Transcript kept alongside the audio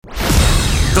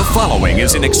The following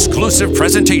is an exclusive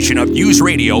presentation of News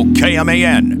Radio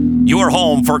KMAN, your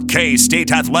home for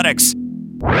K-State athletics.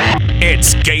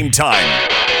 It's game time.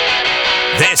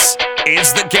 This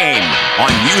is The Game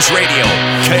on News Radio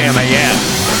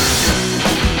KMAN.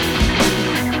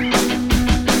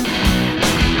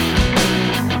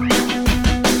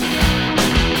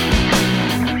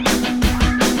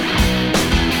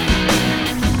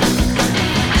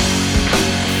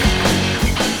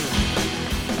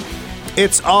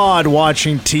 It's odd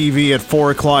watching TV at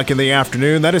 4 o'clock in the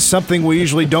afternoon. That is something we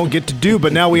usually don't get to do,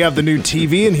 but now we have the new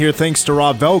TV in here thanks to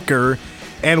Rob Velker,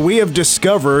 and we have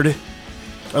discovered,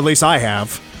 or at least I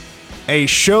have, a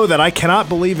show that I cannot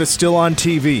believe is still on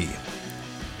TV.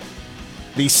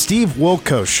 The Steve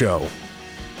Wilkos Show.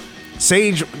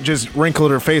 Sage just wrinkled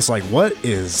her face like, what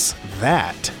is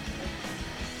that?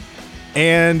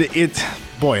 And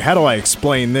boy, how do I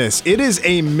explain this? It is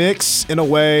a mix in a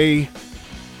way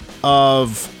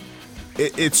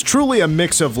it's truly a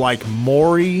mix of like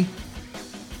Maury,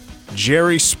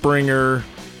 Jerry Springer,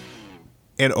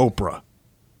 and Oprah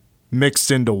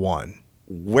mixed into one.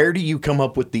 Where do you come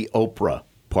up with the Oprah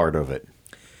part of it?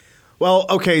 Well,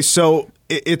 okay, so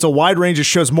it's a wide range of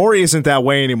shows. Maury isn't that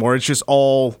way anymore. It's just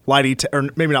all or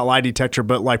maybe not lie detector,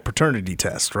 but like paternity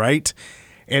test, right?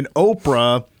 And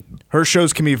Oprah, her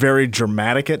shows can be very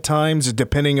dramatic at times,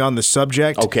 depending on the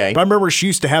subject. Okay. But I remember she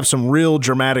used to have some real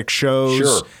dramatic shows.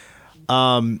 Sure.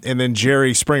 And then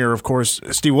Jerry Springer, of course.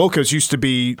 Steve Wilkos used to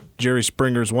be Jerry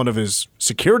Springer's one of his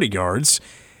security guards.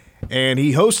 And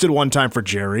he hosted one time for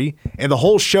Jerry. And the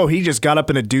whole show, he just got up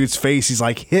in a dude's face. He's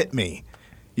like, hit me.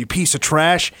 You piece of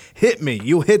trash. Hit me.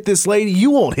 You'll hit this lady.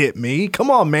 You won't hit me.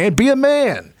 Come on, man. Be a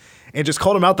man. And just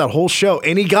called him out that whole show.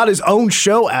 And he got his own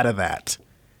show out of that.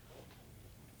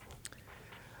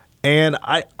 And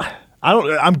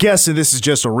I'm guessing this is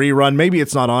just a rerun. Maybe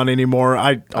it's not on anymore.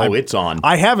 It's on.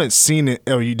 I haven't seen it.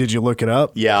 Oh, did you look it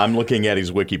up? Yeah, I'm looking at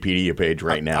his Wikipedia page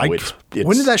right now. It's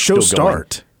when did that show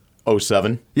start?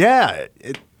 2007. Yeah,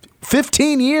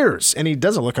 15 years, and he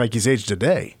doesn't look like he's aged a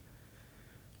day.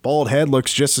 Bald head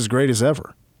looks just as great as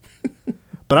ever.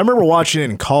 But I remember watching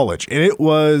it in college, and it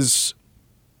was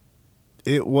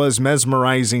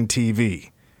mesmerizing TV.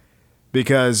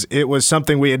 Because it was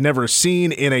something we had never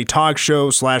seen in a talk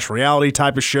show / reality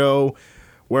type of show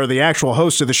where the actual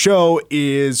host of the show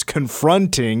is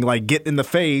confronting, like getting in the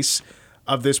face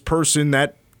of this person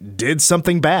that did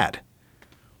something bad.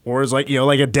 Or is like,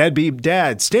 like a deadbeat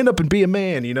dad, stand up and be a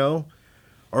man,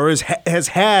 Or has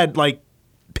had like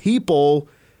people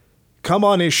come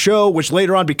on his show, which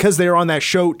later on, because they were on that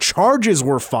show, charges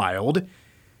were filed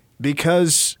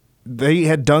because they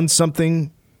had done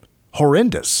something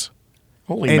horrendous.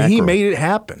 Holy and mackerel. He made it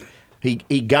happen. He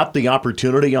got the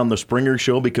opportunity on the Springer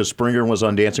show because Springer was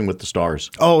on Dancing with the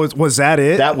Stars. Oh, was that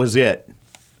it? That was it.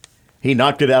 He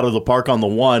knocked it out of the park on the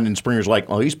one, and Springer's like,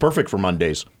 "Oh, he's perfect for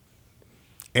Mondays."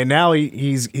 And now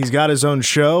he's got his own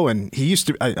show, and he used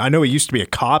to. I know he used to be a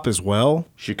cop as well.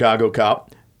 Chicago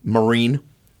cop, Marine.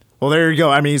 Well, there you go.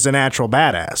 I mean, he's a natural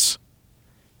badass,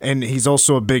 and he's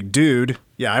also a big dude.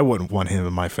 Yeah, I wouldn't want him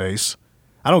in my face.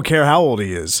 I don't care how old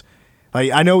he is.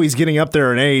 I know he's getting up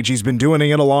there in age. He's been doing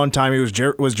it a long time. He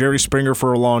was Jerry Springer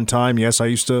for a long time. Yes, I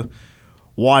used to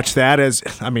watch that as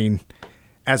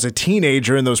a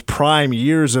teenager in those prime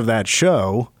years of that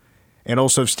show. And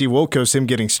also Steve Wilkos, him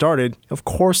getting started. Of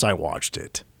course I watched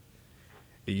it.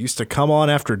 It used to come on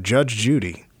after Judge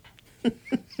Judy.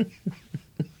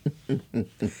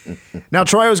 Now,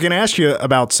 Troy, I was going to ask you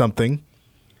about something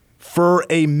for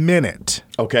a minute.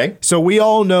 Okay. So we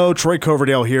all know Troy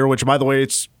Coverdale here, which, by the way,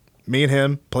 it's me and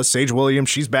him, plus Sage Williams.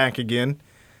 She's back again.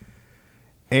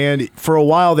 And for a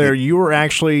while there, you were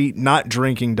actually not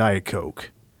drinking Diet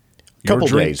Coke. Couple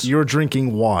days. You were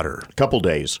drinking water. Couple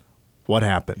days. What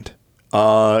happened?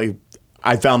 I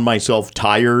found myself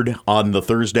tired on the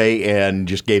Thursday and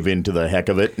just gave in to the heck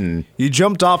of it. And you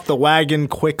jumped off the wagon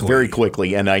quickly. Very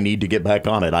quickly, and I need to get back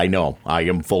on it. I know. I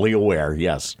am fully aware,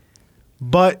 yes.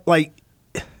 But,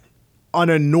 on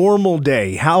a normal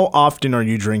day, how often are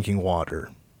you drinking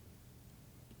water?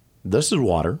 This is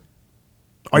water.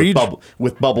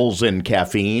 With bubbles and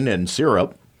caffeine and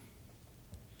syrup.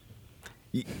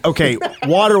 Okay,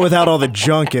 water without all the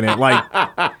junk in it,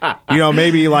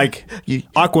 maybe like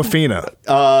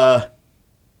Aquafina.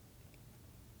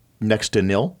 Next to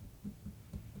nil.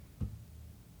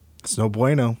 It's no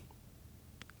bueno.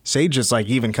 Sage is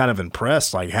even kind of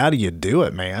impressed. How do you do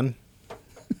it, man?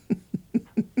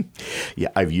 Yeah,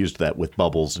 I've used that with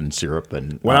bubbles and syrup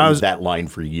and that line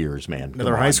for years, man.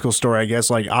 Another high school story, I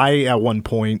guess. I, at one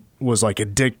point, was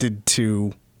addicted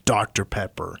to Dr.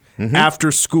 Pepper. Mm-hmm.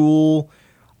 After school,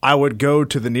 I would go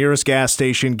to the nearest gas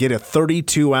station, get a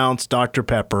 32-ounce Dr.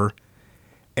 Pepper,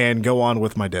 and go on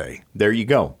with my day. There you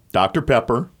go. Dr.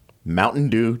 Pepper, Mountain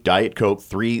Dew, Diet Coke,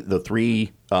 the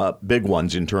three big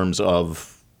ones in terms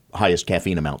of highest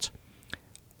caffeine amounts.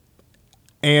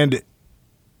 And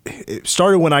it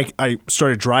started when I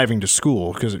started driving to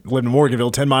school, because I lived in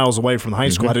Morganville, 10 miles away from the high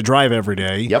school. I had to drive every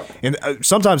day. Yep. And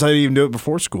sometimes I didn't even do it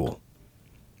before school.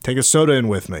 Take a soda in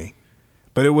with me.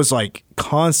 But it was like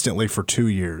constantly for 2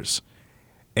 years.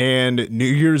 And New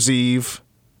Year's Eve,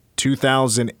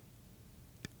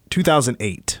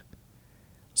 2008,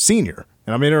 senior.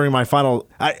 And I'm entering my final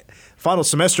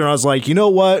semester, and I was like, you know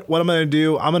what? What I'm going to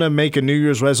do, I'm going to make a New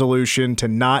Year's resolution to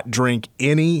not drink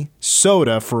any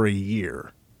soda for a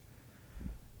year.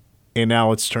 And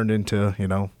now it's turned into,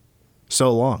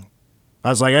 so long. I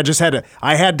was like,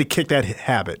 I had to kick that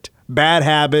habit. Bad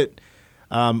habit.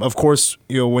 Of course,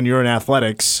 when you're in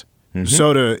athletics,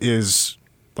 soda is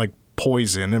like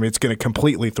poison. I mean, it's going to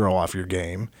completely throw off your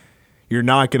game. You're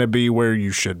not going to be where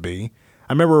you should be.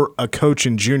 I remember a coach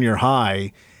in junior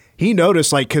high, he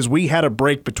noticed, because we had a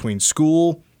break between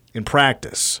school and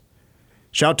practice.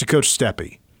 Shout out to Coach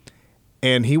Steppe.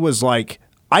 And he was like,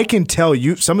 I can tell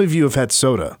you, some of you have had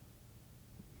soda.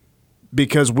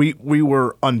 Because we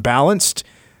were unbalanced.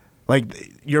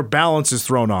 Like, your balance is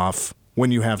thrown off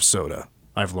when you have soda,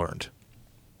 I've learned.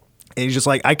 And he's just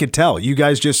like, I could tell. You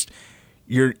guys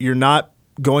you're not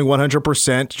going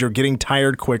 100%. You're getting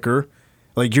tired quicker.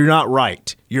 Like, you're not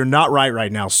right. You're not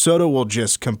right now. Soda will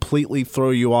just completely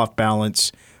throw you off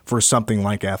balance for something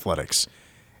like athletics.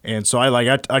 And so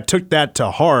I took that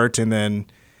to heart, and then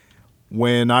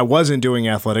when I wasn't doing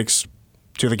athletics,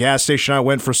 to the gas station I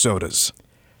went for sodas.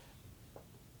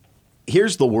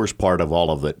 Here's the worst part of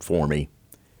all of it for me,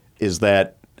 is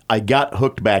that I got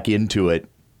hooked back into it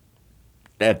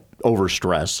at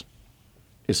overstress,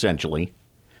 essentially.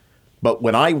 But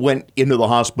when I went into the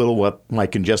hospital with my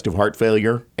congestive heart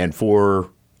failure, and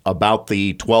for about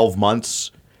the 12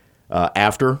 months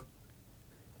after,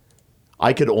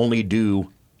 I could only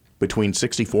do between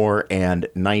 64 and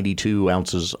 92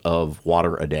 ounces of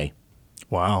water a day.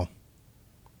 Wow.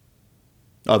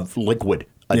 Of liquid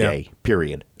a day,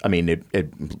 period. I mean,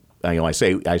 I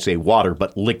say water,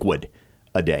 but liquid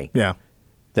a day. Yeah.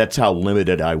 That's how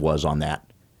limited I was on that.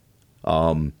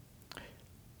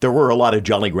 There were a lot of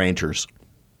Jolly Ranchers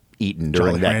eaten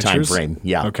during that time frame.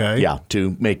 Yeah. Okay. Yeah,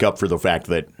 to make up for the fact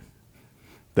that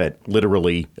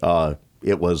literally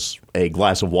it was a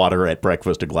glass of water at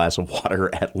breakfast, a glass of water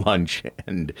at lunch,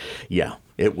 and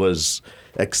it was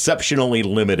exceptionally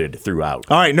limited throughout.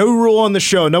 All right, no rule on the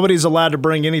show. Nobody's allowed to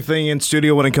bring anything in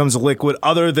studio when it comes to liquid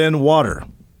other than water.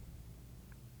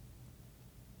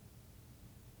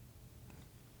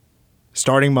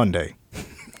 Starting Monday.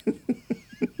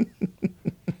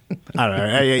 I don't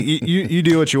know. You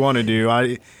do what you want to do.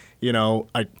 I don't know.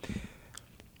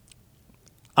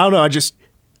 I'm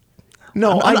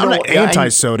not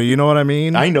anti-soda. You know what I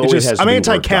mean? I know I'm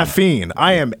anti-caffeine.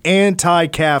 I am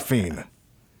anti-caffeine.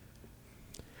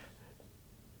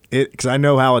 Because I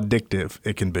know how addictive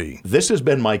it can be. This has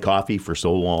been my coffee for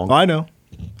so long. I know,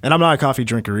 and I'm not a coffee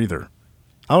drinker either.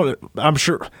 I'm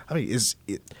sure. I mean, is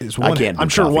one? I'm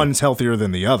sure coffee. One's healthier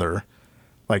than the other.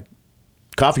 Like,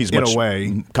 coffee's in a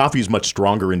way, coffee is much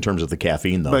stronger in terms of the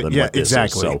caffeine, though. Than what this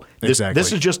is. So this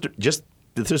is just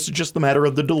the matter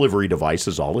of the delivery device.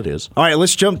 Is all it is. All right,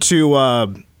 let's jump to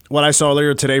what I saw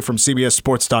earlier today from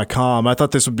CBSSports.com. I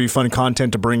thought this would be fun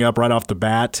content to bring up right off the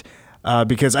bat.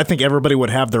 Because I think everybody would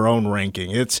have their own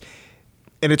ranking. It's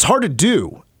hard to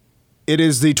do. It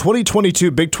is the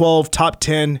 2022 Big 12 top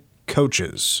 10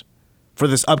 coaches for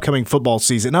this upcoming football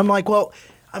season. And I'm like, well,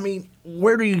 I mean,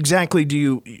 where are you going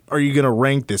to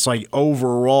rank this? Like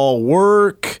overall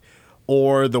work,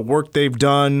 or the work they've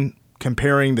done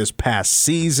comparing this past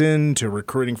season to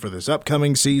recruiting for this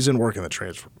upcoming season, working the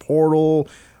transfer portal,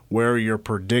 where you're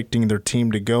predicting their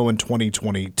team to go in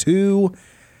 2022?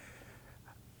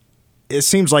 It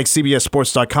seems like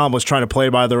CBSSports.com was trying to play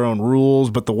by their own rules,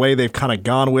 but the way they've kind of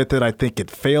gone with it, I think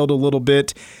it failed a little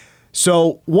bit.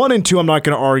 So 1 and 2, I'm not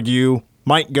going to argue.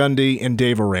 Mike Gundy and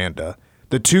Dave Aranda,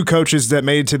 the two coaches that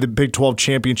made it to the Big 12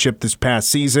 championship this past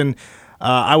season.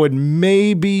 I would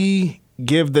maybe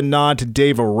give the nod to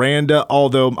Dave Aranda,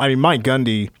 although, I mean, Mike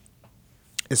Gundy,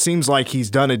 it seems like he's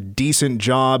done a decent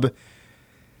job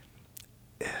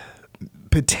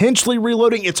potentially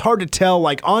reloading. It's hard to tell,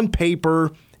 like on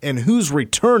paper, and who's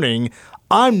returning.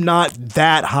 I'm not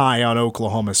that high on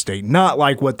Oklahoma State, not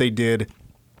like what they did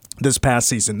this past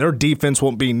season. Their defense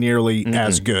won't be nearly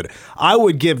as good. I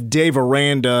would give Dave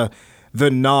Aranda the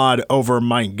nod over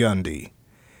Mike Gundy.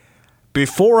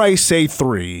 Before I say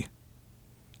 3,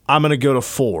 I'm going to go to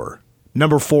 4.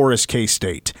 Number 4 is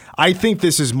K-State. I think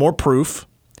this is more proof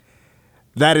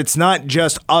that it's not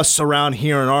just us around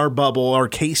here in our bubble, our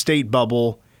K-State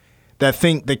bubble, that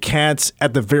think the Cats,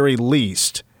 at the very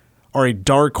least, are a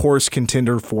dark horse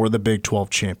contender for the Big 12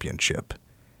 championship.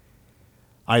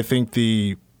 I think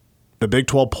the Big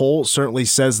 12 poll certainly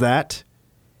says that.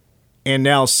 And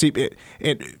now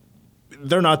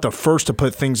they're not the first to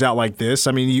put things out like this.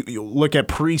 I mean, you look at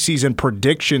preseason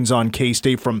predictions on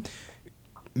K-State from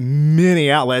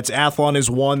many outlets. Athlon is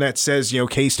one that says,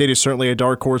 K-State is certainly a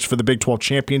dark horse for the Big 12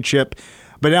 championship.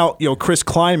 But now, Chris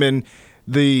Kleiman,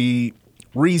 the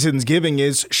reasons giving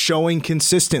is showing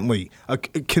consistency,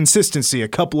 a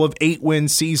couple of 8-win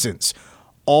seasons.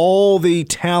 All the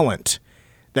talent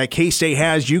that K-State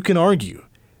has, you can argue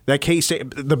that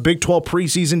K-State, the Big 12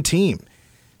 preseason team,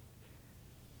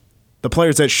 the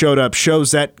players that showed up,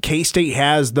 shows that K-State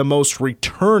has the most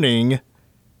returning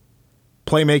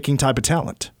playmaking type of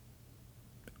talent,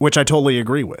 which I totally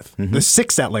agree with. Mm-hmm. The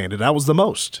 6 that landed, that was the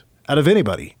most out of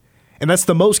anybody. And that's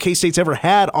the most K-State's ever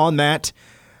had on that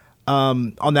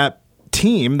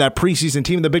team, that preseason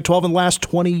team in the Big 12 in the last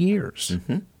 20 years.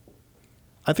 Mm-hmm.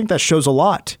 I think that shows a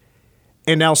lot.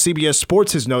 And now CBS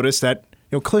Sports has noticed that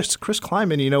Chris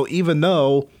Kleiman, even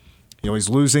though he's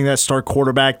losing that star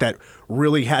quarterback that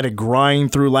really had to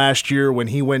grind through last year when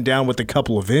he went down with a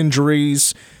couple of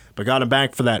injuries, but got him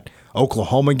back for that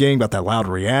Oklahoma game, got that loud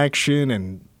reaction,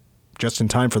 and just in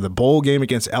time for the bowl game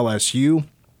against LSU.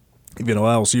 Even though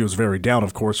LSU was very down,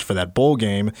 of course, for that bowl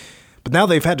game. But now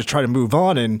they've had to try to move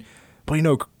on. But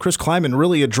Chris Kleiman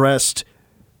really addressed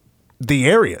the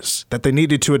areas that they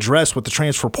needed to address with the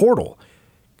transfer portal.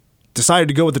 Decided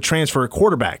to go with the transfer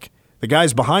quarterback. The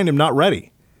guys behind him not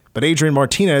ready. But Adrian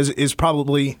Martinez is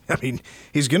probably,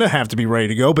 he's going to have to be ready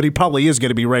to go, but he probably is going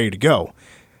to be ready to go.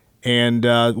 And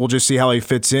we'll just see how he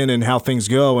fits in and how things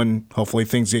go, and hopefully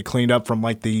things get cleaned up from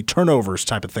like the turnovers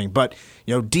type of thing. But,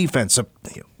 defense,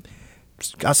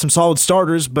 got some solid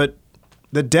starters, but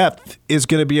the depth is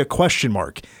going to be a question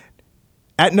mark.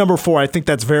 At number 4, I think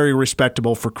that's very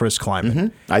respectable for Chris Kleiman.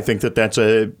 Mm-hmm. I think that's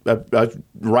a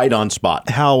right on spot.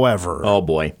 However, oh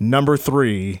boy, number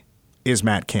 3 is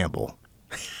Matt Campbell.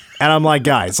 And I'm like,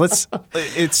 guys,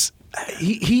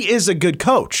 he is a good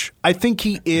coach. I think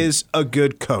he is a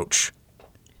good coach.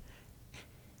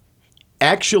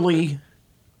 Actually,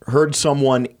 heard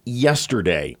someone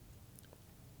yesterday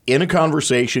in a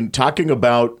conversation talking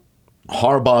about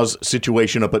Harbaugh's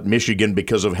situation up at Michigan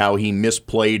because of how he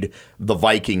misplayed the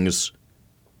Vikings'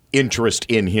 interest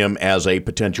in him as a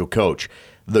potential coach.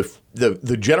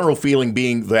 The general feeling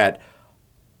being that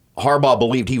Harbaugh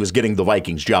believed he was getting the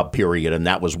Vikings job, period, and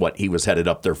that was what he was headed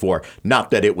up there for, not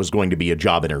that it was going to be a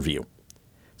job interview.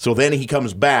 So then he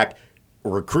comes back,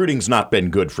 recruiting's not been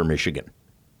good for Michigan.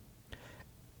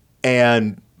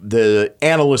 And the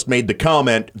analyst made the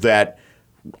comment that,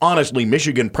 honestly,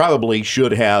 Michigan probably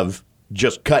should have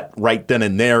just cut right then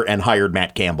and there and hired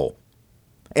Matt Campbell.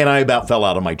 And I about fell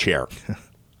out of my chair.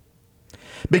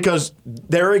 Because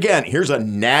there again, here's a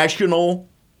national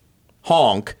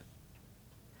honk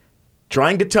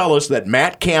trying to tell us that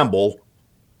Matt Campbell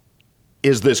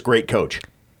is this great coach.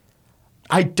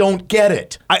 I don't get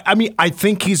it. I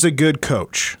think he's a good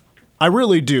coach. I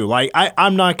really do.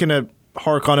 I'm not going to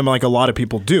hark on him like a lot of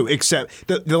people do, except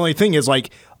the only thing is,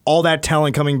 all that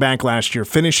talent coming back last year,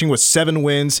 finishing with 7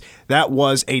 wins, that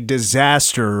was a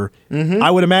disaster. Mm-hmm. I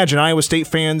would imagine Iowa State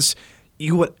fans,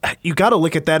 you got to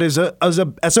look at that as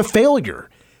a failure,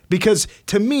 because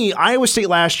to me, Iowa State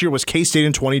last year was K-State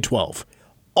in 2012.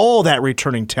 All that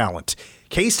returning talent.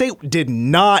 K-State did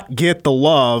not get the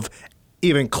love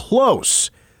even close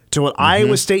to what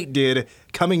Iowa State did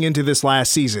coming into this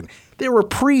last season. They were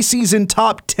preseason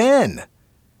top 10.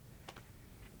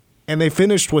 And they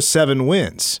finished with 7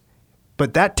 wins.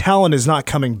 But that talent is not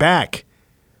coming back.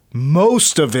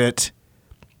 Most of it,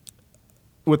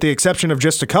 with the exception of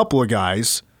just a couple of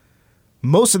guys,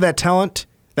 most of that talent,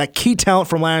 that key talent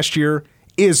from last year,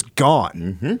 is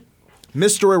gone. Mm-hmm.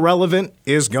 Mr. Irrelevant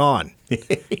is gone.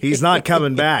 He's not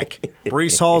coming back.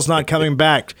 Breece Hall's not coming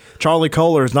back. Charlie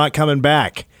Kohler is not coming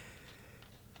back.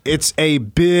 It's a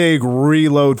big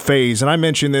reload phase. And I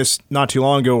mentioned this not too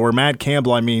long ago where Matt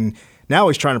Campbell, now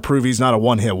he's trying to prove he's not a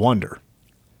one-hit wonder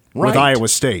with Iowa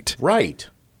State. Right.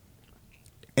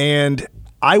 And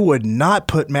I would not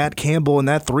put Matt Campbell in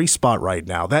that 3 spot right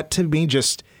now. That, to me,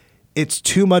 it's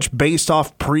too much based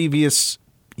off previous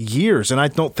years, and I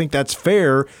don't think that's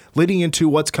fair leading into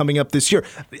what's coming up this year.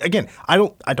 Again, I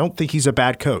don't think he's a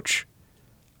bad coach.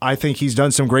 I think he's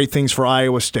done some great things for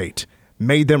Iowa State,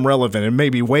 made them relevant, and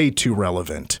maybe way too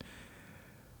relevant.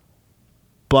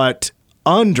 But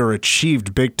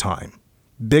underachieved big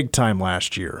time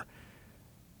last year.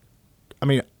 I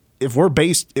mean, if we're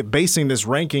basing this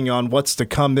ranking on what's to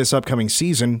come this upcoming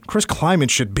season, Chris Kleiman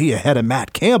should be ahead of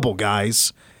Matt Campbell,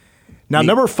 guys. Now,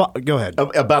 number 5, go ahead.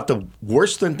 About the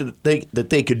worst thing that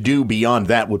they could do beyond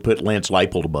that would put Lance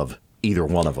Leipold above either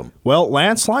one of them. Well,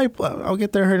 Lance Leipold, I'll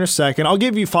get there here in a second. I'll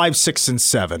give you 5, 6, and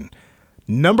 7.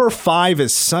 Number 5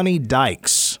 is Sonny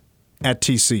Dykes at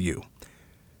TCU.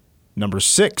 Number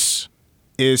 6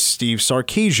 is Steve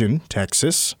Sarkisian,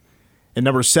 Texas. And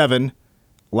number 7,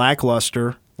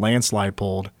 lackluster Lance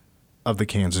Leipold of the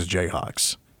Kansas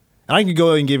Jayhawks. And I can go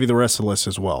ahead and give you the rest of the list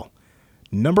as well.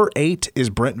 Number 8 is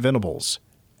Brent Venables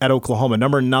at Oklahoma.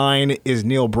 Number 9 is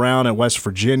Neil Brown at West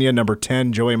Virginia. Number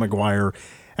 10, Joey McGuire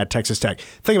at Texas Tech.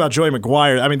 Think about Joey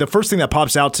McGuire. I mean, the first thing that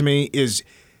pops out to me is,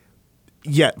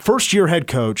 first-year head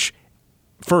coach,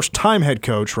 first-time head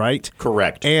coach, right?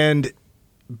 Correct. And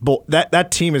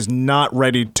that team is not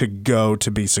ready to go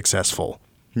to be successful.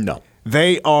 No.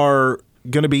 They are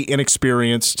going to be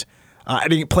inexperienced. I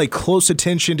didn't pay close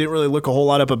attention, didn't really look a whole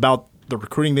lot up about the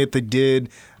recruiting that they did.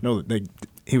 I know that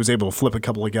he was able to flip a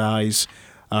couple of guys,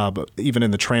 but even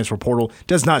in the transfer portal,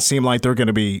 does not seem like they're going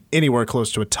to be anywhere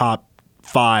close to a top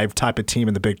 5 type of team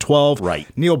in the Big 12. Right.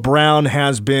 Neil Brown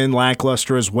has been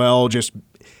lackluster as well, just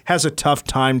has a tough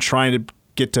time trying to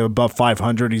get to above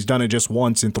 500. He's done it just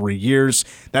once in 3 years.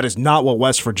 That is not what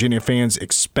West Virginia fans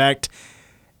expect.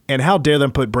 And how dare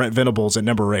them put Brent Venables at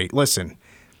number 8? Listen.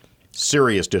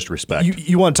 Serious disrespect.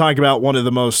 You want to talk about one of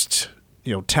the most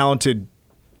talented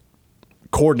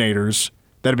coordinators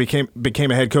that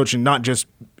became a head coach, and not just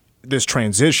this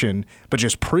transition, but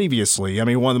just previously. I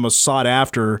mean, one of the most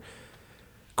sought-after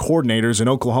coordinators, and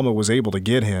Oklahoma was able to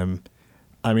get him.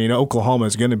 I mean, Oklahoma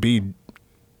is going to be,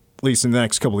 at least in the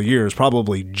next couple of years,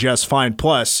 probably just fine.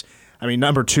 Plus, I mean,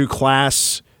 number 2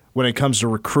 class when it comes to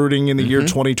recruiting in the year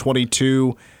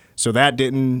 2022, so they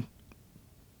didn't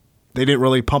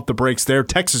really pump the brakes there.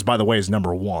 Texas, by the way, is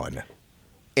number 1.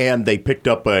 And they picked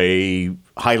up a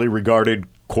highly regarded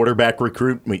quarterback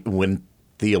recruit. When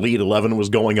the Elite 11 was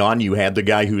going on, you had the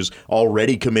guy who's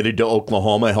already committed to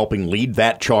Oklahoma helping lead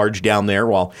that charge down there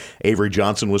while Avery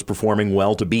Johnson was performing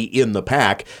well to be in the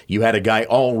pack. You had a guy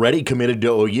already committed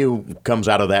to OU, comes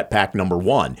out of that pack number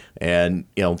 1. And,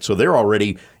 so they're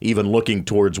already even looking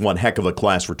towards one heck of a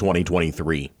class for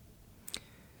 2023.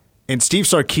 And Steve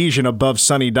Sarkisian above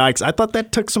Sonny Dykes, I thought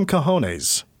that took some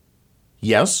cojones.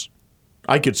 Yes,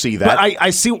 I could see that. But I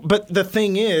see. But the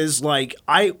thing is, like,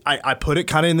 I put it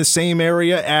kind of in the same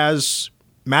area as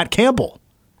Matt Campbell,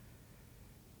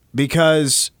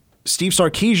 because Steve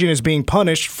Sarkisian is being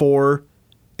punished for,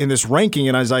 in this ranking,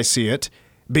 and as I see it,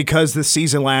 because the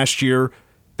season last year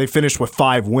they finished with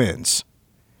 5 wins,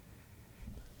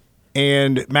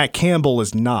 and Matt Campbell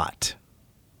is not.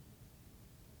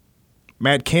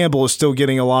 Matt Campbell is still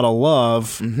getting a lot of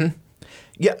love. Mm-hmm.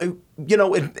 Yeah,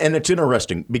 and it's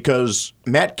interesting because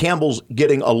Matt Campbell's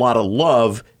getting a lot of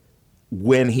love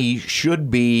when he should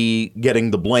be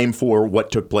getting the blame for what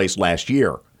took place last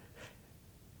year.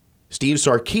 Steve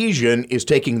Sarkisian is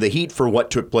taking the heat for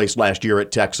what took place last year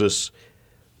at Texas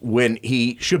when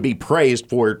he should be praised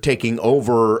for taking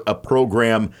over a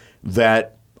program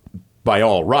that, by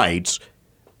all rights,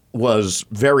 was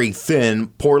very thin,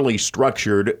 poorly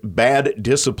structured, bad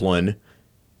discipline,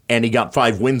 and he got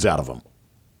 5 wins out of them.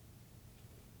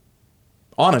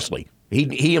 Honestly,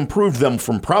 he improved them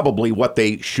from probably what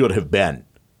they should have been.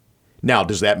 Now,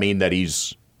 does that mean that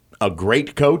he's a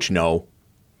great coach? No.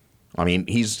 I mean,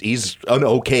 he's an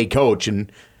okay coach,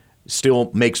 and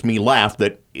still makes me laugh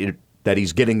that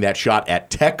he's getting that shot at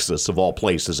Texas, of all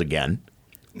places, again.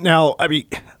 Now, I mean,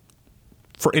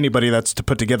 for anybody that's to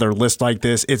put together a list like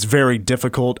this, it's very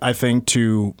difficult, I think,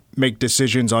 to make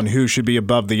decisions on who should be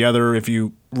above the other if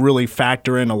you really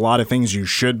factor in a lot of things you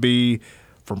should be,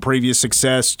 from previous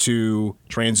success to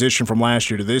transition from last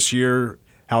year to this year,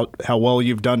 how well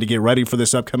you've done to get ready for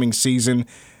this upcoming season.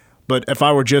 But if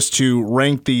I were just to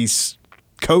rank these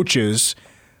coaches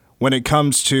when it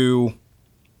comes to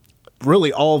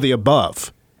really all the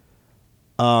above,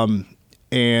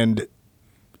 and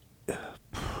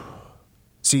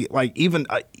see, like, even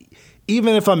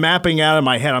if I'm mapping out in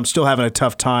my head, I'm still having a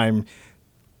tough time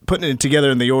putting it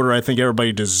together in the order I think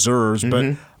everybody deserves.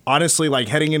 But honestly, like,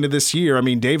 heading into this year, I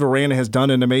mean, Dave Aranda has done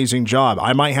an amazing job.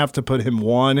 I might have to put him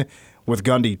 1, with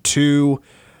Gundy 2,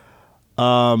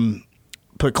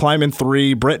 put Kleiman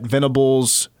 3, Brent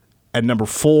Venables at number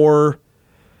 4,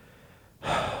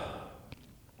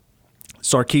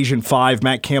 Sarkisian 5,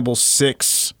 Matt Campbell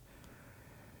 6.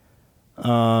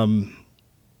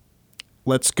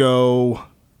 Let's go.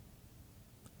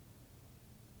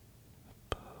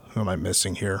 Who am I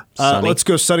missing here? Sonny. Let's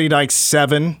go Sonny Dykes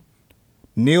 7,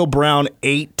 Neil Brown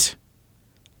 8,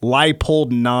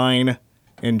 Leipold 9,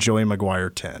 and Joey Maguire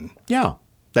 10. Yeah,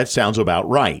 that sounds about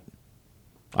right.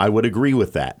 I would agree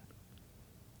with that.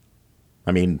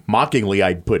 I mean, mockingly,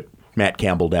 I'd put Matt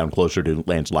Campbell down closer to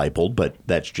Lance Leipold, but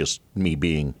that's just me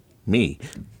being me.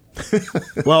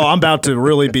 Well, I'm about to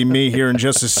really be me here in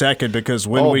just a second because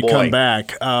when we boy. come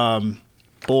back,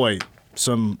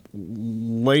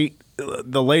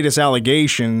 the latest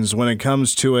allegations when it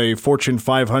comes to a Fortune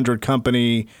 500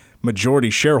 company majority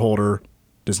shareholder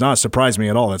does not surprise me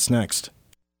at all. That's next.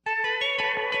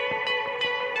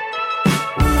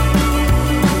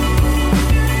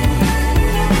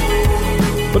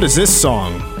 What is this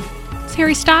song? It's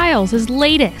Harry Styles, his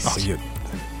latest. Oh, you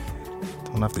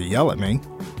don't have to yell at me.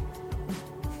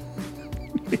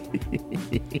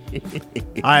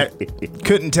 I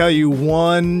couldn't tell you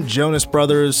one Jonas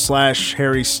Brothers /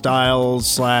 Harry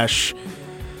Styles /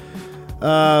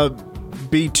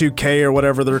 B2K or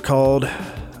whatever they're called.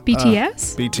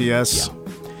 BTS?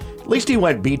 BTS. At least he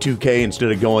went B2K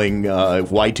instead of going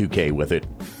Y2K with it.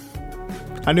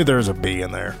 I knew there was a B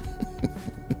in there.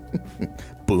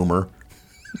 Boomer.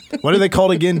 What are they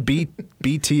called again? BTS?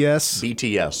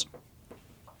 BTS.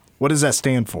 What does that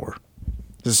stand for?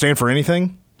 Does it stand for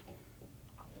anything?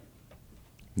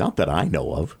 Not that I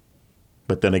know of.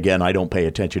 But then again, I don't pay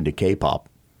attention to K-pop.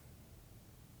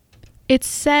 It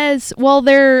says, well,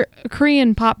 they're a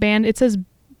Korean pop band. It says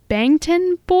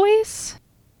Bangtan Boys?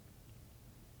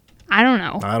 I don't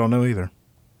know. I don't know either.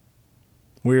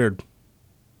 Weird.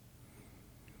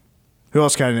 Who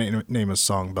else can I name a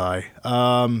song by?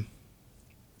 The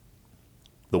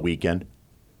Weeknd.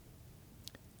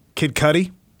 Kid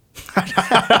Cudi?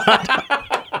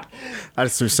 I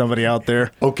just threw somebody out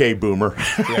there. Okay, Boomer.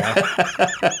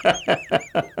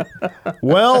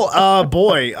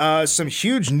 Well, some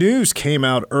huge news came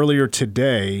out earlier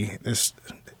today. This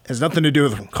has nothing to do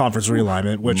with conference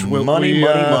realignment, which Money.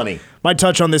 Might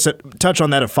touch on that at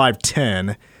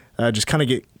 5:10. Just kind of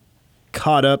get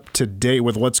caught up to date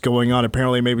with what's going on.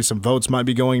 Apparently, maybe some votes might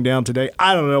be going down today.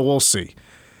 I don't know. We'll see.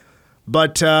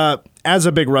 But as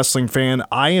a big wrestling fan,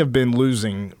 I have been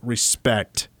losing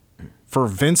respect for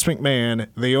Vince McMahon,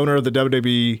 the owner of the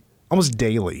WWE, almost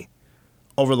daily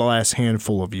over the last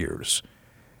handful of years.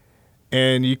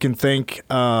 And you can thank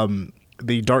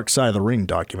the Dark Side of the Ring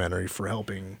documentary for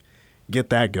helping get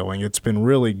that going. It's been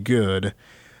really good.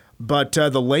 But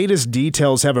the latest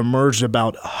details have emerged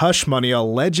about hush money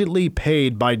allegedly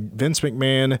paid by Vince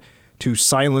McMahon to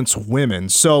silence women.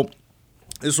 So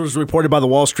this was reported by the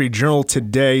Wall Street Journal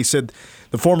today. He said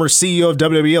the former CEO of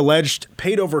WWE alleged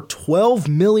paid over $12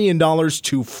 million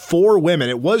to 4 women.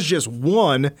 It was just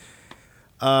one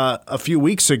a few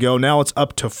weeks ago. Now it's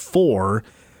up to 4,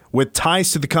 with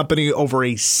ties to the company over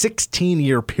a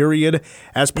 16-year period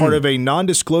as part of a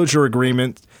non-disclosure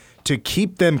agreement to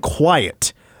keep them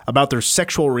quiet about their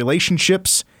sexual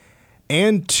relationships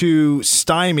and to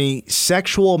stymie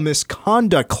sexual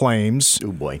misconduct claims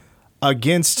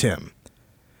against him.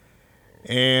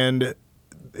 And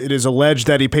it is alleged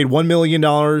that he paid $1 million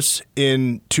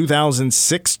in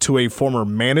 2006 to a former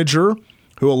manager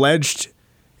who alleged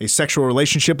a sexual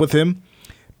relationship with him,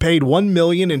 paid $1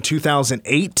 million in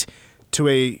 2008 to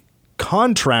a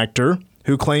contractor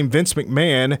who claimed Vince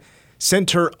McMahon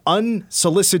sent her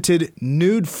unsolicited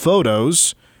nude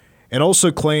photos and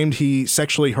also claimed he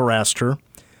sexually harassed her,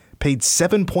 paid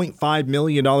 $7.5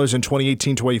 million in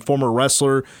 2018 to a former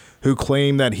wrestler who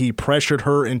claimed that he pressured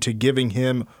her into giving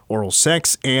him oral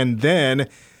sex, and then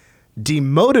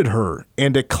demoted her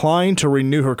and declined to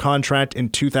renew her contract in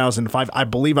 2005. I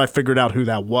believe I figured out who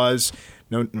that was.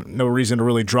 No reason to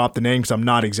really drop the name because I'm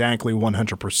not exactly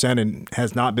 100% and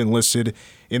has not been listed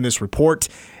in this report.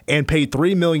 And paid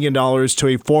 $3 million to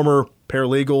a former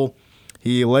paralegal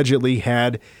he allegedly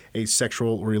had a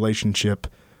sexual relationship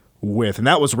with. And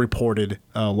that was reported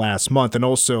last month. And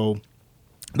also,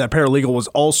 that paralegal was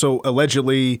also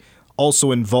allegedly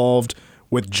also involved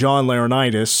with John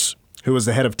Laurinaitis, who was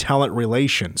the head of talent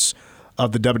relations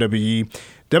of the WWE.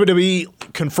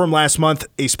 WWE confirmed last month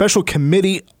a special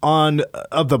committee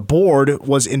of the board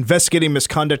was investigating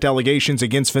misconduct allegations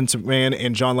against Vince McMahon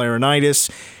and John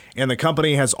Laurinaitis. And the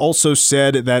company has also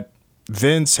said that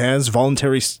Vince has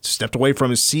voluntarily stepped away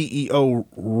from his CEO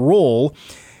role,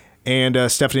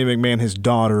 and Stephanie McMahon, his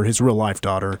daughter, his real-life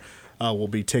daughter, will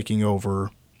be taking over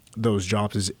those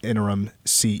jobs as interim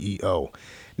CEO.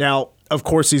 Now, of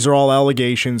course, these are all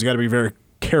allegations. You got to be very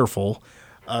careful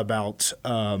about,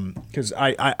 because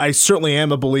I certainly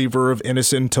am a believer of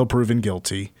innocent until proven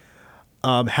guilty.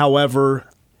 However,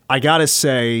 I got to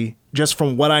say, just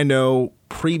from what I know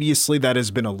previously that has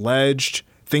been alleged,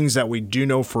 things that we do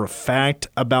know for a fact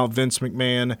about Vince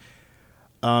McMahon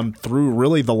through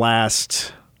really the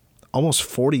last almost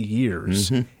 40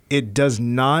 years, it does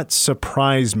not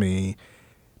surprise me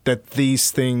that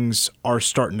these things are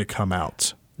starting to come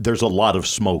out. There's a lot of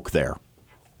smoke there.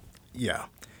 Yeah.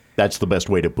 That's the best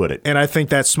way to put it. And I think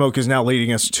that smoke is now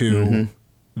leading us to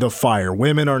the fire.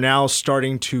 Women are now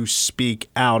starting to speak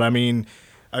out. I mean,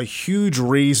 a huge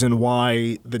reason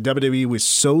why the WWE was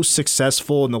so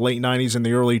successful in the late 90s and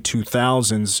the early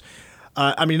 2000s.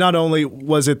 I mean, not only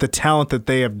was it the talent that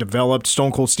they have developed,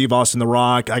 Stone Cold Steve Austin, The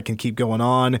Rock, I can keep going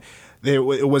on. It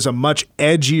was a much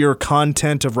edgier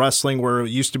content of wrestling where it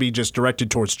used to be just directed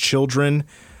towards children.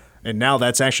 And now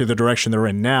that's actually the direction they're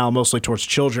in now, mostly towards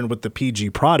children with the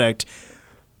PG product.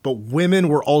 But women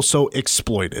were also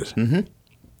exploited.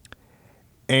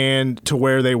 And to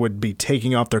where they would be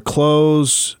taking off their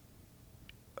clothes.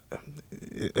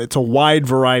 It's a wide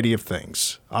variety of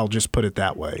things. I'll just put it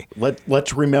that way.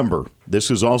 Let's remember, this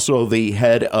is also the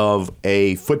head of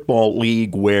a football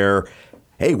league where,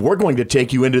 hey, we're going to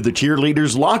take you into the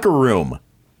cheerleaders' locker room.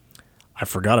 I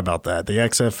forgot about that. The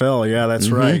XFL, yeah, that's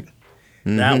right.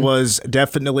 That was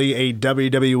definitely a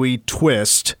WWE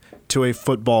twist to a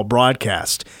football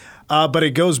broadcast. But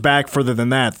it goes back further than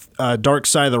that. Dark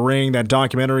Side of the Ring, that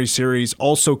documentary series,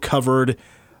 also covered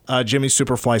Jimmy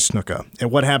Superfly Snuka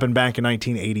and what happened back in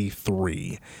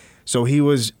 1983. So he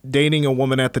was dating a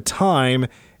woman at the time.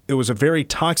 It was a very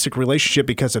toxic relationship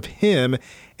because of him,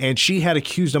 and she had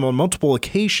accused him on multiple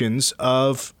occasions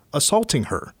of assaulting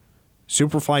her.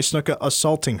 Superfly Snuka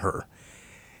assaulting her.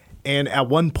 And at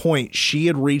one point, she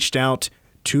had reached out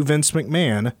to Vince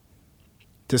McMahon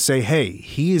to say, hey,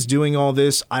 he is doing all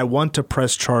this. I want to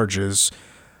press charges.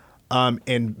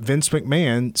 And Vince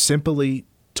McMahon simply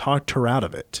talked her out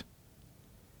of it.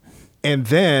 And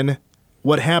then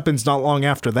what happens not long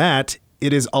after that,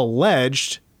 it is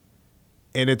alleged,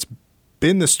 and it's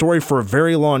been the story for a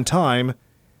very long time,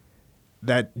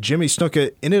 that Jimmy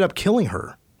Snuka ended up killing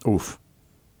her. Oof.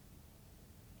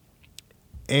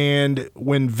 And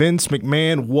when Vince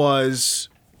McMahon was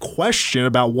questioned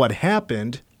about what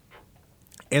happened,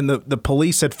 and the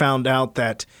police had found out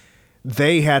that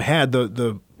they had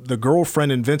the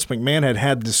girlfriend and Vince McMahon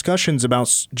had discussions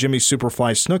about Jimmy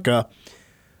Superfly Snuka,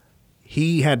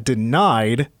 he had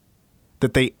denied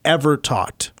that they ever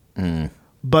talked.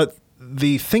 But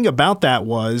the thing about that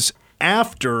was,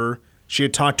 after she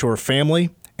had talked to her family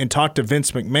and talked to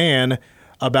Vince McMahon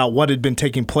about what had been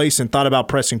taking place and thought about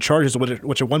pressing charges,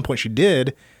 which at one point she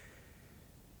did,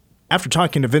 after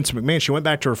talking to Vince McMahon, she went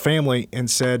back to her family and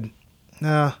said,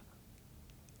 nah,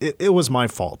 it was my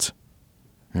fault.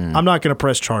 I'm not going to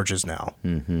press charges now.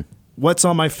 What's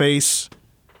on my face?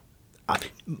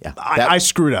 I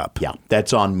screwed up. Yeah,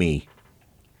 that's on me.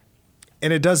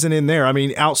 And it doesn't end there. I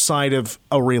mean, outside of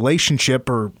a relationship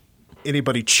or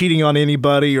anybody cheating on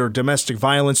anybody or domestic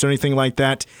violence or anything like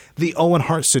that, the Owen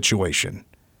Hart situation.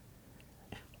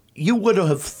 You would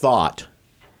have thought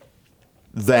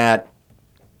that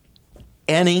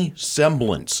any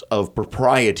semblance of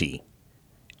propriety,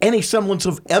 any semblance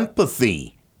of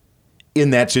empathy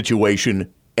in that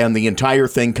situation, and the entire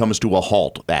thing comes to a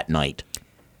halt that night.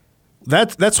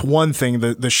 That's one thing.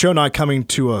 The show not coming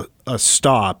to a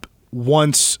stop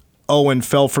once Owen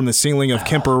fell from the ceiling of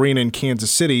Kemper Arena in Kansas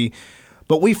City.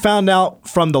 But we found out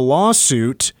from the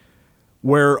lawsuit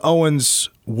where Owen's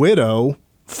widow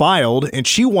filed, and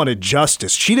she wanted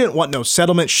justice. She didn't want no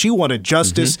settlement. She wanted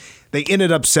justice. They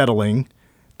ended up settling.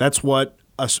 That's what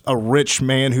a rich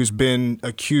man who's been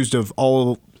accused of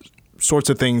all sorts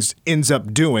of things ends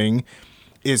up doing,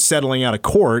 is settling out of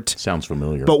court. Sounds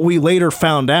familiar. But we later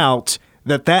found out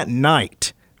that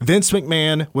night, Vince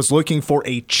McMahon was looking for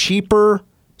a cheaper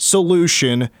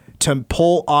solution to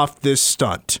pull off this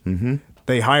stunt.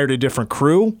 They hired a different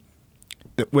crew,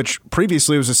 which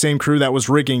previously was the same crew that was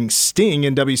rigging Sting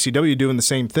in WCW doing the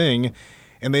same thing,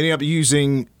 and they ended up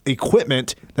using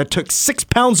equipment that took 6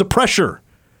 pounds of pressure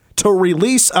to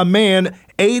release a man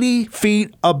 80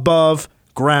 feet above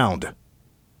ground.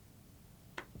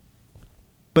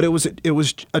 But it was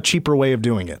a cheaper way of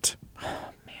doing it.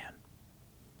 Man.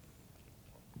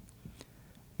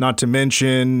 Not to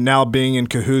mention now being in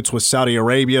cahoots with Saudi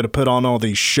Arabia to put on all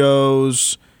these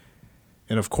shows.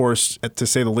 And of course, to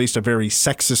say the least, a very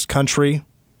sexist country.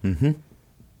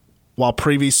 While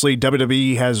previously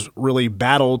WWE has really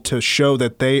battled to show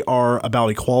that they are about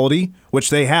equality, which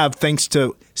they have thanks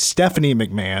to Stephanie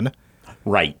McMahon.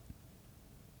 Right.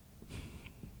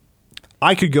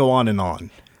 I could go on and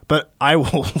on. But I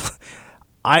will.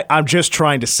 I'm just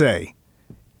trying to say,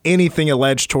 anything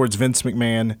alleged towards Vince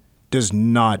McMahon does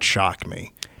not shock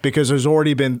me. because there's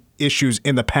already been issues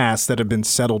in the past that have been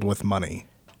settled with money.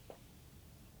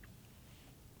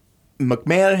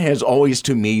 McMahon has always,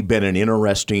 to me, been an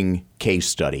interesting case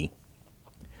study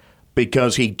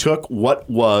because he took what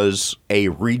was a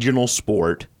regional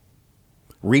sport,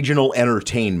 regional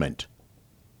entertainment,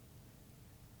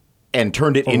 and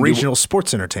turned it into regional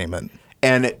sports entertainment,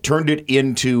 and it turned it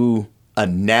into a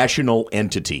national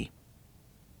entity.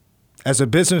 As a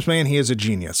businessman, he is a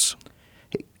genius.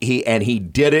 He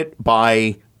did it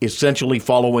by essentially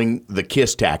following the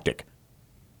KISS tactic.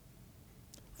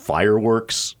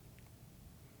 Fireworks,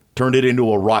 turned it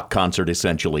into a rock concert,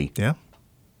 essentially. Yeah.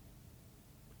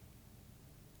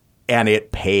 And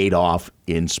it paid off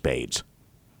in spades.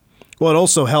 Well, it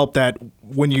also helped that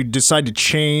when you decide to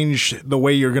change the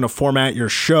way you're going to format your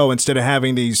show, instead of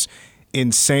having these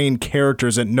insane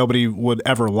characters that nobody would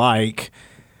ever like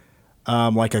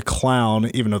a clown,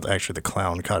 even though actually the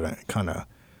clown kind of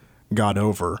got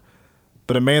over.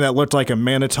 But a man that looked like a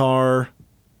Minotaur.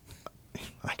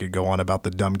 I could go on about the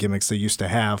dumb gimmicks they used to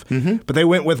have. Mm-hmm. But they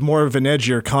went with more of an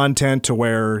edgier content to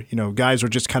where, guys were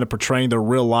just kind of portraying their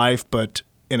real life, but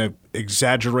in an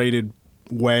exaggerated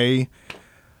way.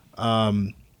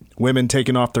 Women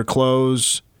taking off their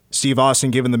clothes. Steve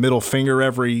Austin giving the middle finger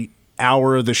every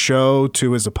hour of the show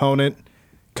to his opponent.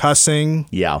 Cussing.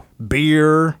 Yeah.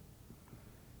 Beer.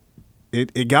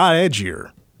 It got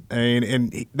edgier.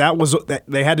 And that was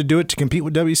they had to do it to compete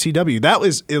with WCW. That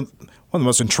was one of the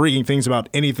most intriguing things about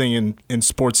anything in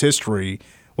sports history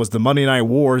was the Monday Night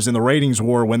Wars and the ratings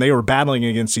war when they were battling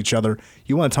against each other.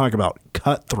 You want to talk about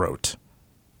cutthroat.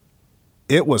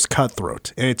 It was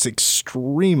cutthroat, and it's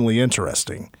extremely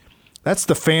interesting. That's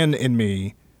the fan in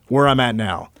me where I'm at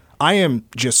now. I am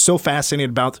just so fascinated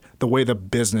about the way the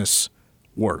business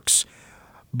works.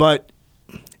 But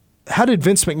how did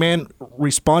Vince McMahon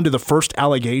respond to the first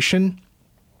allegation?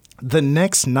 The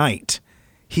next night,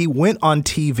 he went on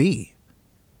TV.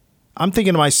 I'm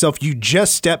thinking to myself, you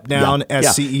just stepped down as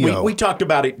CEO. We talked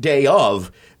about it day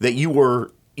of that you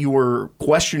were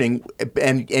questioning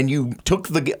and you took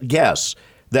the guess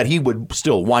that he would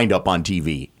still wind up on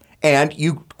TV. And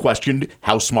you questioned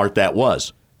how smart that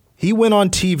was. He went on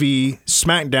TV,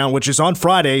 SmackDown, which is on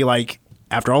Friday,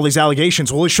 after all these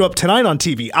allegations. Will he show up tonight on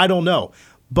TV? I don't know.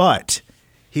 But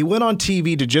he went on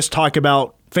TV to just talk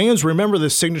about, fans, remember the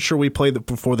signature we played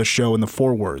before the show in the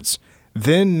 4 words.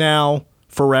 Then, now,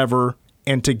 forever,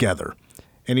 and together.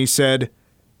 And he said,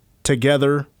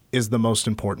 together is the most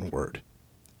important word.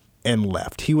 And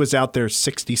left. He was out there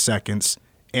 60 seconds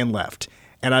and left.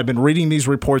 And I've been reading these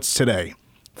reports today.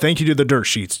 Thank you to the dirt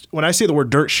sheets. When I say the word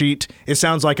dirt sheet, it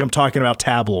sounds like I'm talking about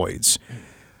tabloids.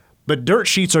 But dirt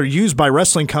sheets are used by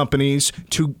wrestling companies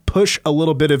to push a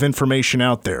little bit of information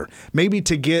out there, maybe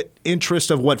to get interest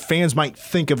of what fans might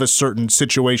think of a certain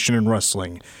situation in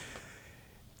wrestling.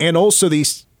 And also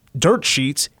these dirt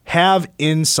sheets have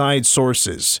inside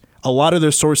sources. A lot of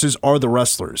their sources are the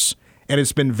wrestlers. And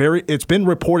it's been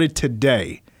reported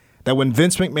today that when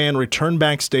Vince McMahon returned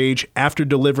backstage after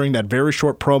delivering that very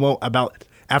short promo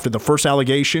after the first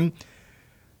allegation,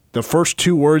 the first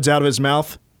 2 words out of his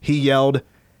mouth, he yelled,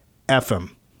 F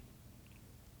him.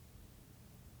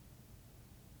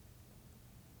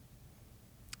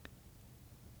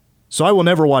 So I will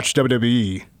never watch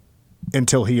WWE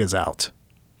until he is out.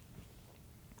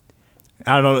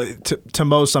 I don't know. To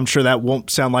most, I'm sure that won't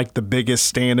sound like the biggest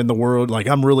stand in the world.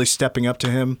 I'm really stepping up to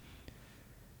him.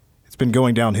 It's been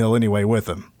going downhill anyway with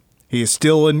him. He is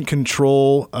still in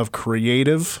control of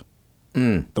creative,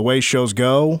 the way shows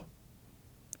go.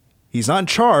 He's not in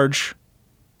charge,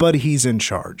 but he's in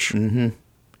charge. Mm-hmm.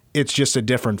 It's just a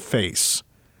different face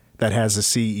that has a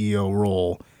CEO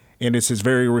role, and it's his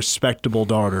very respectable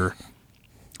daughter,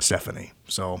 Stephanie.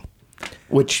 So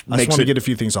I just want to get a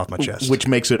few things off my chest. Which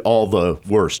makes it all the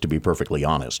worse, to be perfectly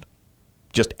honest.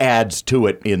 Just adds to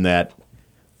it in that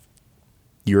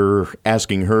you're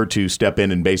asking her to step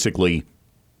in and basically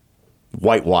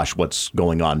whitewash what's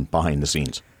going on behind the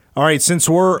scenes. All right, since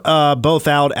we're both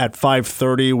out at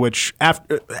 5:30, which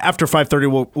after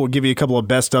 5:30 we'll give you a couple of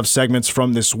best of segments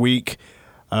from this week.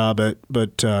 But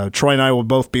Troy and I will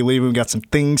both be leaving. We've got some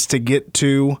things to get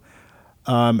to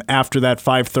after that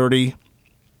 5:30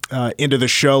 into the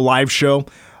show, live show.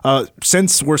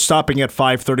 Since we're stopping at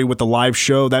 5:30 with the live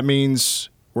show, that means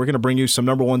we're going to bring you some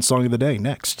number one song of the day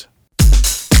next.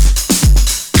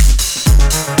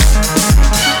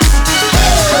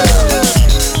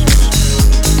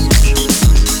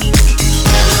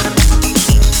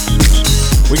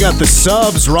 We got the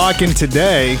subs rocking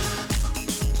today.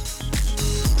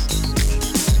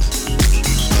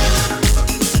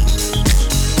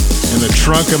 In the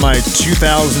trunk of my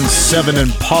 2007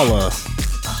 Impala.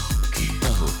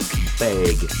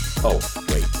 bag. Oh,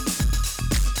 wait.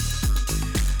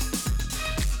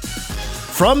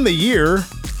 From the year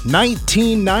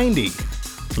 1990,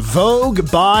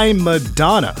 Vogue by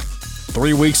Madonna.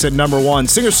 3 weeks at number 1.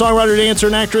 Singer, songwriter, dancer,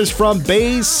 and actress from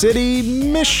Bay City,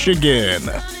 Michigan.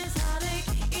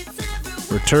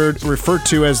 Referred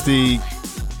to as the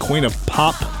Queen of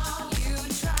Pop.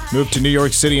 Moved to New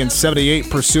York City in '78,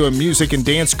 pursue a music and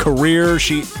dance career.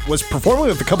 She was performing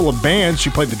with a couple of bands. She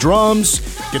played the drums,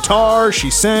 guitar, she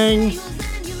sang.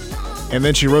 And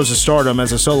then she rose to stardom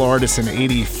as a solo artist in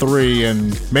 '83.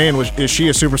 And man, is she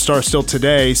a superstar still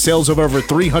today. Sales of over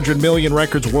 300 million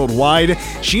records worldwide.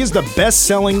 She is the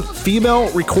best-selling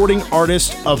female recording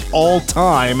artist of all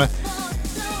time.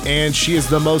 And she is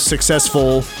the most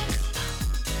successful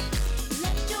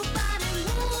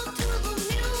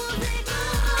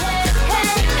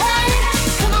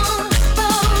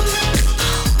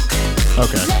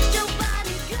Okay.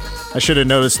 I should have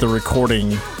noticed the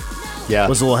recording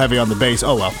was a little heavy on the bass.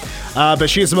 Oh, well. But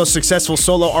she is the most successful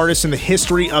solo artist in the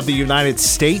history of the United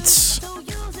States.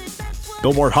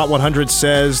 Billboard Hot 100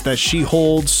 says that she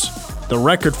holds the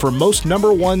record for most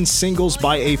number 1 singles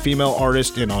by a female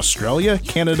artist in Australia,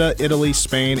 Canada, Italy,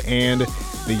 Spain, and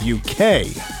the UK.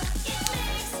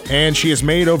 And she has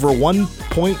made over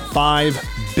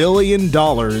 $1.5 billion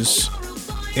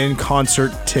in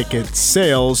concert ticket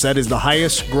sales. That is the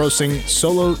highest grossing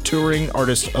solo touring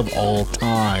artist of all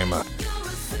time.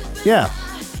 Yeah,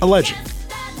 a legend.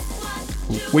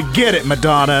 We get it,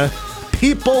 Madonna.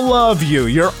 People love you.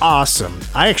 You're awesome.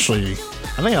 I think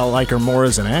I like her more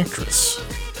as an actress.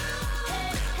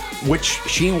 Which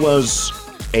she was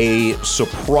a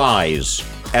surprise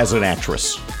as an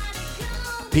actress.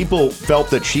 People felt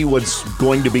that she was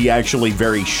going to be actually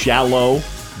very shallow,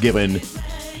 given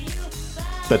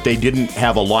that they didn't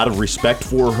have a lot of respect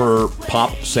for her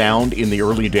pop sound in the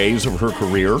early days of her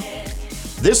career.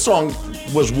 This song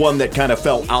was one that kind of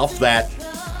fell off that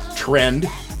trend,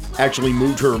 actually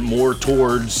moved her more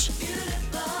towards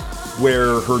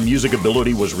where her music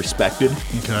ability was respected.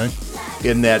 Okay.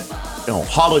 In that,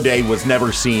 Holiday was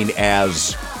never seen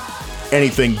as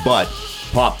anything but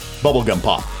pop, bubblegum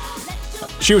pop.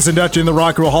 She was inducted in the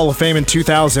Rock and Roll Hall of Fame in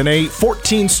 2008.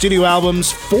 14 studio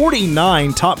albums,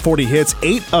 49 top 40 hits.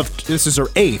 This is her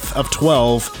 8th of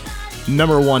 12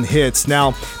 number 1 hits.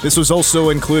 Now, this was also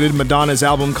included in Madonna's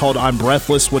album called I'm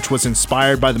Breathless, which was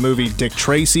inspired by the movie Dick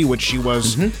Tracy, which she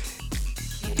was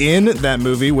in that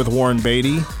movie with Warren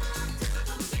Beatty.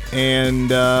 And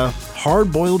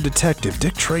hard-boiled detective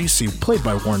Dick Tracy, played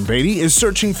by Warren Beatty, is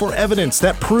searching for evidence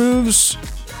that proves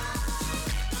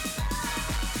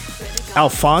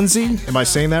Alfonsi, am I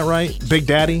saying that right? Big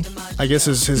Daddy, I guess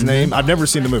is his name. I've never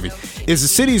seen the movie. Is the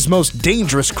city's most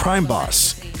dangerous crime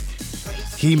boss.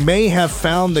 He may have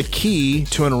found the key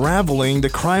to unraveling the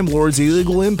crime lord's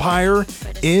illegal empire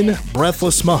in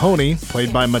Breathless Mahoney,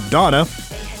 played by Madonna,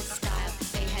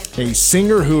 a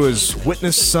singer who has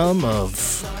witnessed some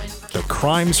of the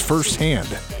crimes firsthand.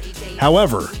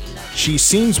 However, she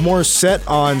seems more set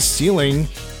on stealing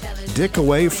Dick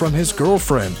away from his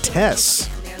girlfriend, Tess,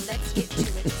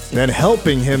 than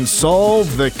helping him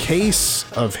solve the case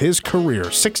of his career.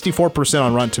 64%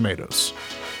 on Rotten Tomatoes.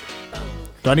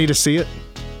 Do I need to see it?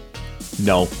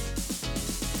 No.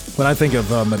 When I think of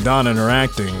Madonna and her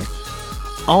acting,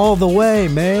 all the way,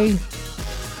 May.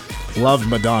 Loved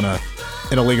Madonna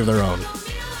in A League of Their Own.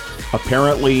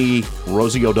 Apparently,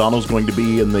 Rosie O'Donnell's going to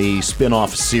be in the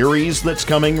spin-off series that's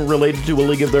coming related to A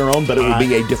League of Their Own, but it will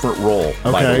be a different role,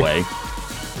 by the way.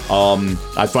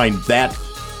 I find that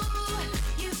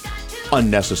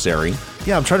unnecessary.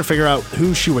 Yeah, I'm trying to figure out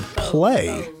who she would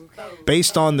play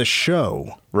based on the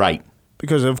show. Right.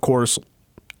 Because, of course,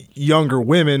 younger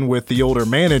women with the older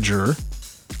manager,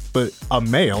 but a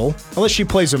male, unless she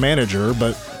plays a manager,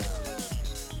 but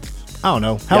I don't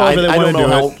know. However, I don't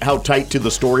know how tight to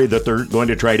the story that they're going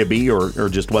to try to be or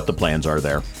just what the plans are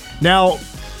there. Now,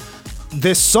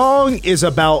 this song is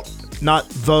about not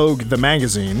Vogue, the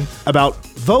magazine, about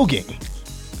voguing,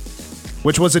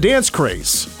 which was a dance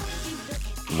craze.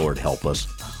 Lord help us.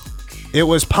 It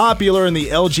was popular in the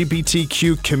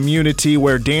LGBTQ community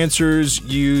where dancers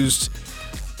used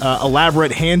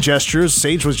elaborate hand gestures,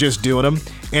 Sage was just doing them,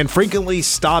 and frequently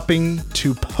stopping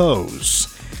to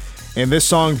pose. And this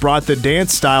song brought the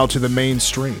dance style to the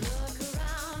mainstream.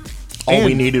 All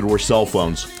we needed were cell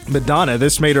phones. Madonna,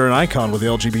 this made her an icon with the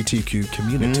LGBTQ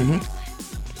community.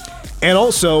 And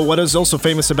also, what is also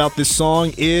famous about this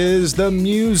song is the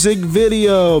music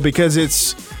video, because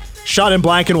it's shot in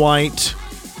black and white.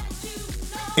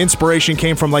 Inspiration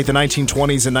came from like the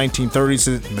 1920s and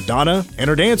 1930s. Madonna and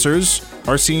her dancers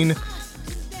are seen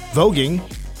voguing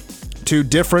to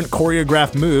different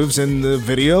choreographed moves in the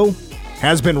video,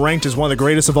 has been ranked as one of the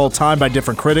greatest of all time by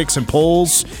different critics and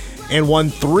polls, and won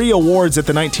 3 awards at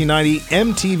the 1990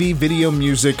 MTV Video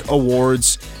Music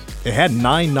Awards. It had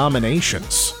 9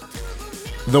 nominations.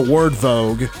 The word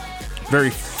Vogue, very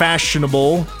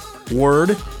fashionable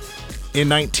word in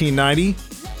 1990.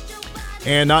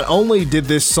 And not only did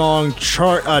this song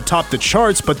top the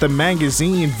charts, but the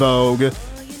magazine Vogue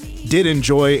did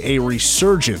enjoy a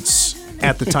resurgence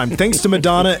at the time, thanks to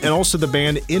Madonna and also the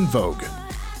band In Vogue,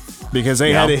 because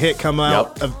they had a hit come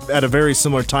out at a very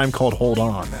similar time called Hold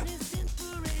On.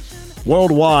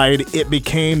 Worldwide, it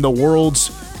became the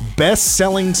world's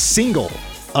best-selling single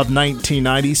of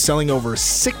 1990, selling over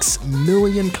 6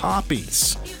 million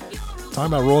copies.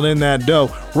 Talking about rolling in that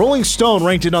dough. Rolling Stone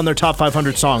ranked it on their top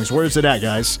 500 songs. Where's it at,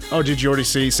 guys? Oh, did you already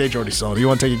see? Sage already saw it. Do you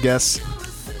want to take a guess?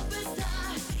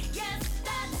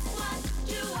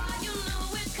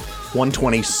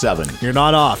 127. You're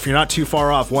not off. You're not too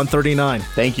far off. 139.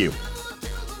 Thank you.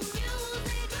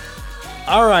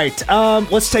 All right.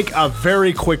 Let's take a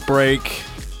very quick break.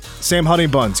 Sam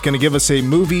Honeybun's going to give us a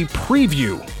movie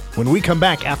preview when we come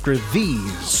back after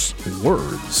these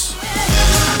words.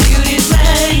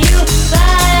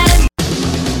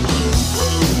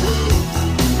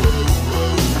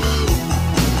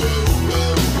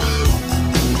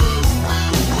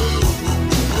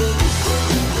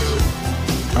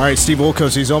 All right, Steve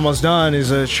Wilkos, he's almost done. Is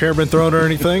a chair been thrown or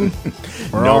anything?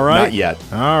 We're Nope, all right? not yet.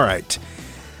 All right.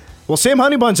 Well, Sam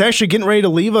Honeybun's actually getting ready to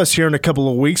leave us here in a couple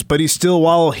of weeks, but he's still,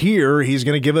 while here, he's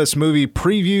going to give us movie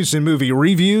previews and movie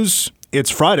reviews. It's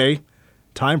Friday.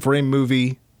 Time for a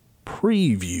movie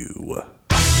preview.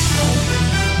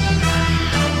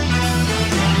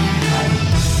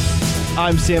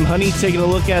 I'm Sam Honey, taking a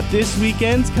look at this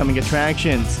weekend's coming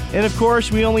attractions. And of course,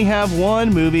 we only have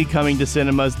one movie coming to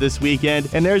cinemas this weekend,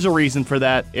 and there's a reason for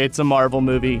that. It's a Marvel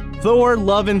movie. Thor: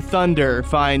 Love and Thunder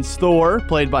finds Thor,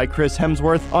 played by Chris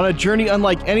Hemsworth, on a journey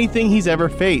unlike anything he's ever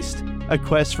faced. A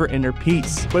quest for inner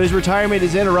peace. But his retirement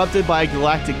is interrupted by a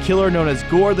galactic killer known as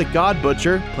Gore the God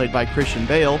Butcher, played by Christian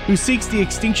Bale, who seeks the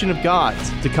extinction of gods.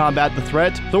 To combat the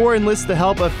threat, Thor enlists the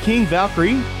help of King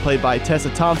Valkyrie, played by Tessa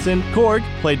Thompson, Korg,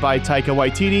 played by Taika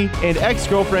Waititi, and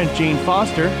ex-girlfriend Jane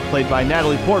Foster, played by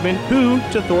Natalie Portman, who,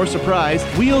 to Thor's surprise,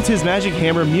 wields his magic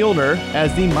hammer Mjolnir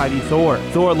as the mighty Thor.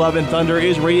 Thor: Love and Thunder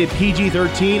is rated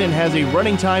PG-13 and has a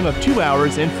running time of 2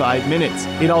 hours and 5 minutes.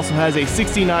 It also has a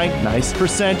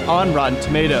 69% on Rotten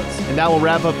Tomatoes. And that will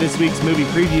wrap up this week's movie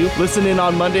preview. Listen in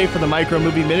on Monday for the Micro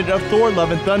Movie Minute of Thor: Love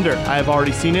and Thunder. I have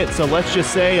already seen it, so let's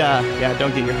just say,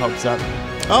 don't get your hopes up.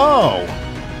 Oh.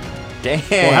 Dang.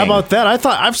 Well, how about that?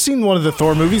 I've seen one of the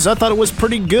Thor movies. I thought it was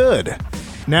pretty good.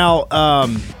 Now, I'll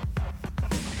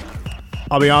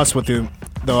be honest with you,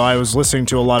 though I was listening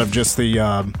to a lot of just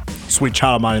the Sweet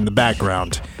Child of Mine in the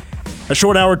background. A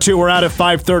short hour or two, we're out at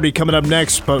 5:30 coming up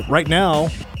next, but right now,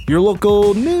 your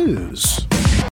local news.